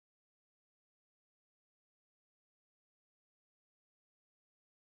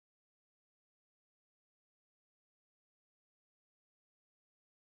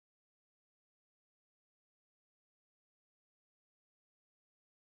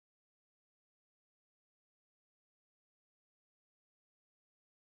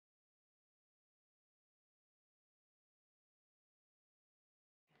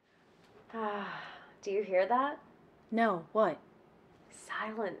Ah, do you hear that? No, what?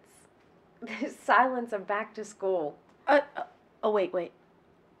 Silence. The silence of back to school. Uh, uh, oh, wait.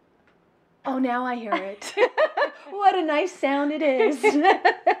 Oh, now I hear it. What a nice sound it is.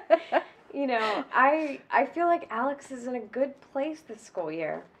 You know, I feel like Alex is in a good place this school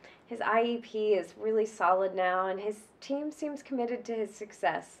year. His IEP is really solid now, and his team seems committed to his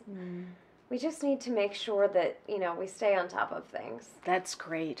success. Mm, We just need to make sure that, we stay on top of things. that's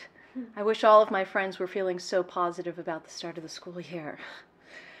great. I wish all of my friends were feeling so positive about the start of the school year.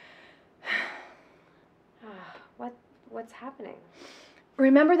 What's happening?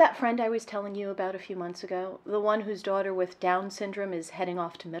 Remember that friend I was telling you about a few months ago? The one whose daughter with Down syndrome is heading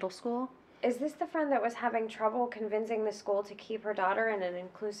off to middle school? Is this the friend that was having trouble convincing the school to keep her daughter in an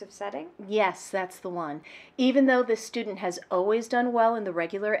inclusive setting? Yes, that's the one. Even though this student has always done well in the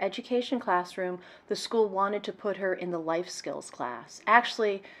regular education classroom, the school wanted to put her in the life skills class.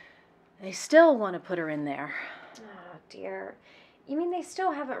 Actually, they still want to put her in there. Oh, dear. You mean they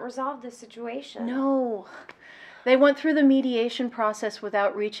still haven't resolved the situation? No. They went through the mediation process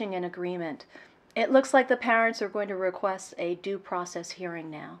without reaching an agreement. It looks like the parents are going to request a due process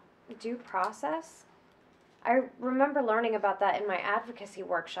hearing now. Due process? I remember learning about that in my advocacy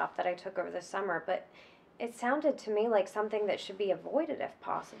workshop that I took over the summer, but it sounded to me like something that should be avoided if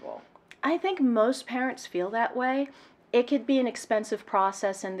possible. I think most parents feel that way. It could be an expensive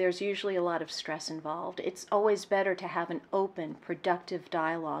process, and there's usually a lot of stress involved. It's always better to have an open, productive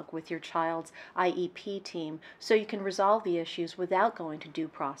dialogue with your child's IEP team so you can resolve the issues without going to due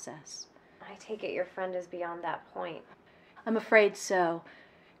process. I take it your friend is beyond that point. I'm afraid so.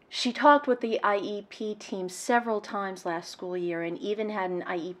 She talked with the IEP team several times last school year and even had an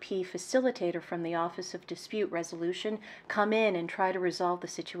IEP facilitator from the Office of Dispute Resolution come in and try to resolve the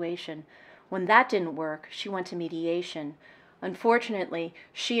situation. When that didn't work, she went to mediation. Unfortunately,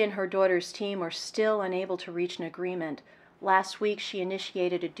 she and her daughter's team are still unable to reach an agreement. Last week, she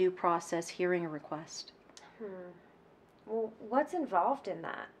initiated a due process hearing request. Well, what's involved in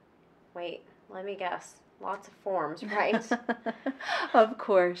that? Wait, let me guess. Lots of forms, right? Of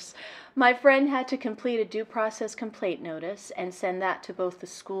course. My friend had to complete a due process complaint notice and send that to both the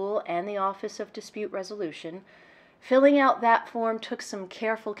school and the Office of Dispute Resolution. Filling out that form took some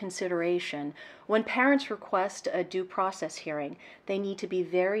careful consideration. When parents request a due process hearing, they need to be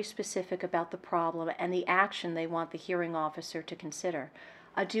very specific about the problem and the action they want the hearing officer to consider.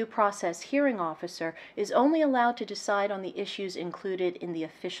 A due process hearing officer is only allowed to decide on the issues included in the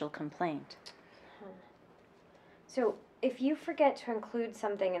official complaint. So, if you forget to include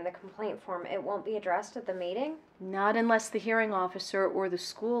something in the complaint form, it won't be addressed at the meeting? Not unless the hearing officer or the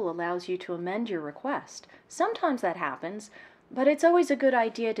school allows you to amend your request. Sometimes that happens, but it's always a good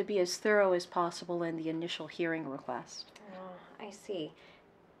idea to be as thorough as possible in the initial hearing request. Oh, I see.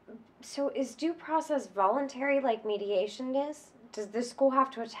 So, is due process voluntary like mediation is? Does the school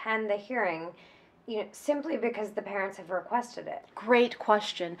have to attend the hearing, simply because the parents have requested it? Great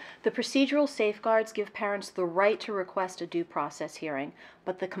question. The procedural safeguards give parents the right to request a due process hearing,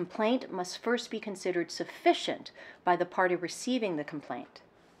 but the complaint must first be considered sufficient by the party receiving the complaint.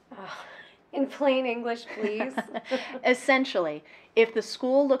 Oh, in plain English, please. Essentially, if the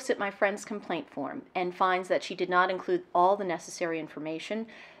school looks at my friend's complaint form and finds that she did not include all the necessary information,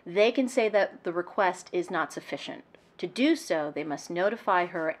 they can say that the request is not sufficient. To do so, they must notify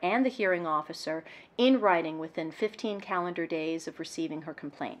her and the hearing officer in writing within 15 calendar days of receiving her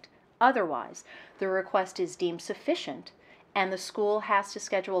complaint. Otherwise, the request is deemed sufficient, and the school has to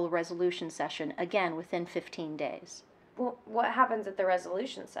schedule a resolution session again within 15 days. Well, what happens at the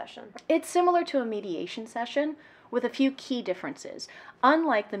resolution session? It's similar to a mediation session with a few key differences.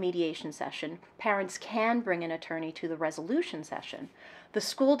 Unlike the mediation session, parents can bring an attorney to the resolution session. The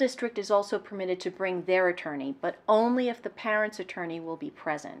school district is also permitted to bring their attorney, but only if the parent's attorney will be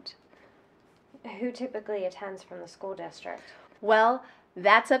present. Who typically attends from the school district? Well,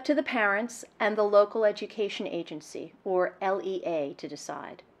 that's up to the parents and the local education agency, or LEA, to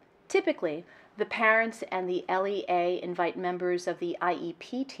decide. Typically, the parents and the LEA invite members of the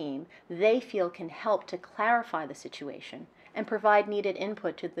IEP team they feel can help to clarify the situation and provide needed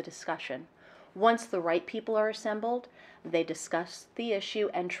input to the discussion. Once the right people are assembled, they discuss the issue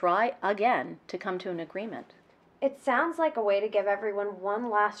and try again to come to an agreement. It sounds like a way to give everyone one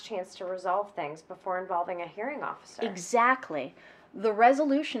last chance to resolve things before involving a hearing officer. Exactly. The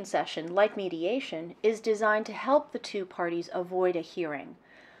resolution session, like mediation, is designed to help the two parties avoid a hearing.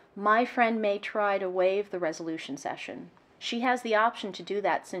 My friend may try to waive the resolution session. She has the option to do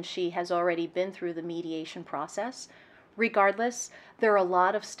that since she has already been through the mediation process. Regardless, there are a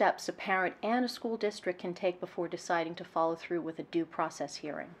lot of steps a parent and a school district can take before deciding to follow through with a due process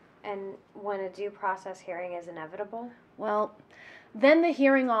hearing. And when a due process hearing is inevitable? Well, then the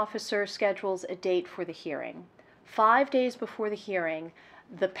hearing officer schedules a date for the hearing. 5 days before the hearing,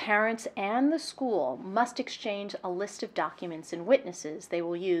 the parents and the school must exchange a list of documents and witnesses they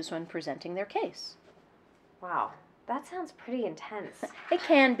will use when presenting their case. Wow, that sounds pretty intense. It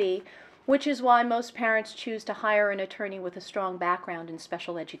can be, which is why most parents choose to hire an attorney with a strong background in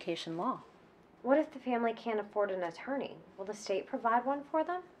special education law. What if the family can't afford an attorney? Will the state provide one for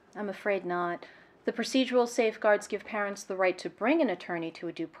them? I'm afraid not. The procedural safeguards give parents the right to bring an attorney to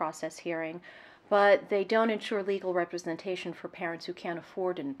a due process hearing, but they don't ensure legal representation for parents who can't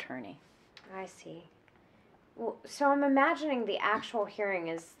afford an attorney. I see. Well, so I'm imagining the actual hearing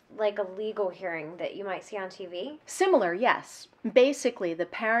is like a legal hearing that you might see on TV? Similar, yes. Basically, the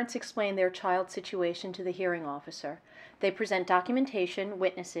parents explain their child's situation to the hearing officer. They present documentation,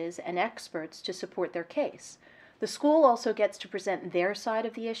 witnesses, and experts to support their case. The school also gets to present their side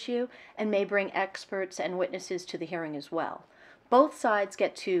of the issue and may bring experts and witnesses to the hearing as well. Both sides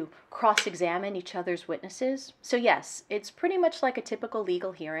get to cross-examine each other's witnesses. So yes, it's pretty much like a typical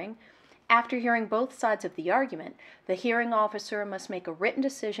legal hearing. After hearing both sides of the argument, the hearing officer must make a written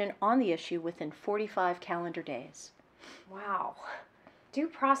decision on the issue within 45 calendar days. Wow. Due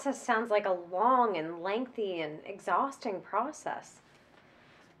process sounds like a long and lengthy and exhausting process,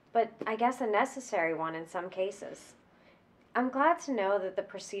 but I guess a necessary one in some cases. I'm glad to know that the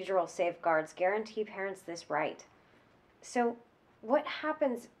procedural safeguards guarantee parents this right. So, what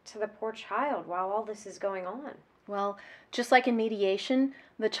happens to the poor child while all this is going on? Well, just like in mediation,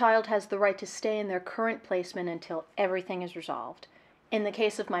 the child has the right to stay in their current placement until everything is resolved. In the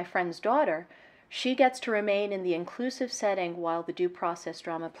case of my friend's daughter, she gets to remain in the inclusive setting while the due process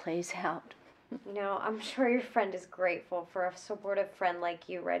drama plays out. You know, I'm sure your friend is grateful for a supportive friend like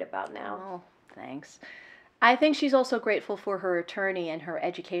you right about now. Oh, thanks. I think she's also grateful for her attorney and her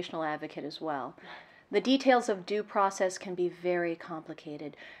educational advocate as well. The details of due process can be very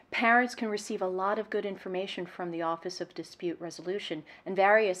complicated. Parents can receive a lot of good information from the Office of Dispute Resolution and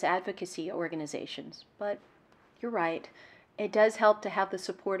various advocacy organizations. But you're right, it does help to have the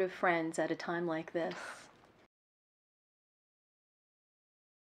supportive friends at a time like this.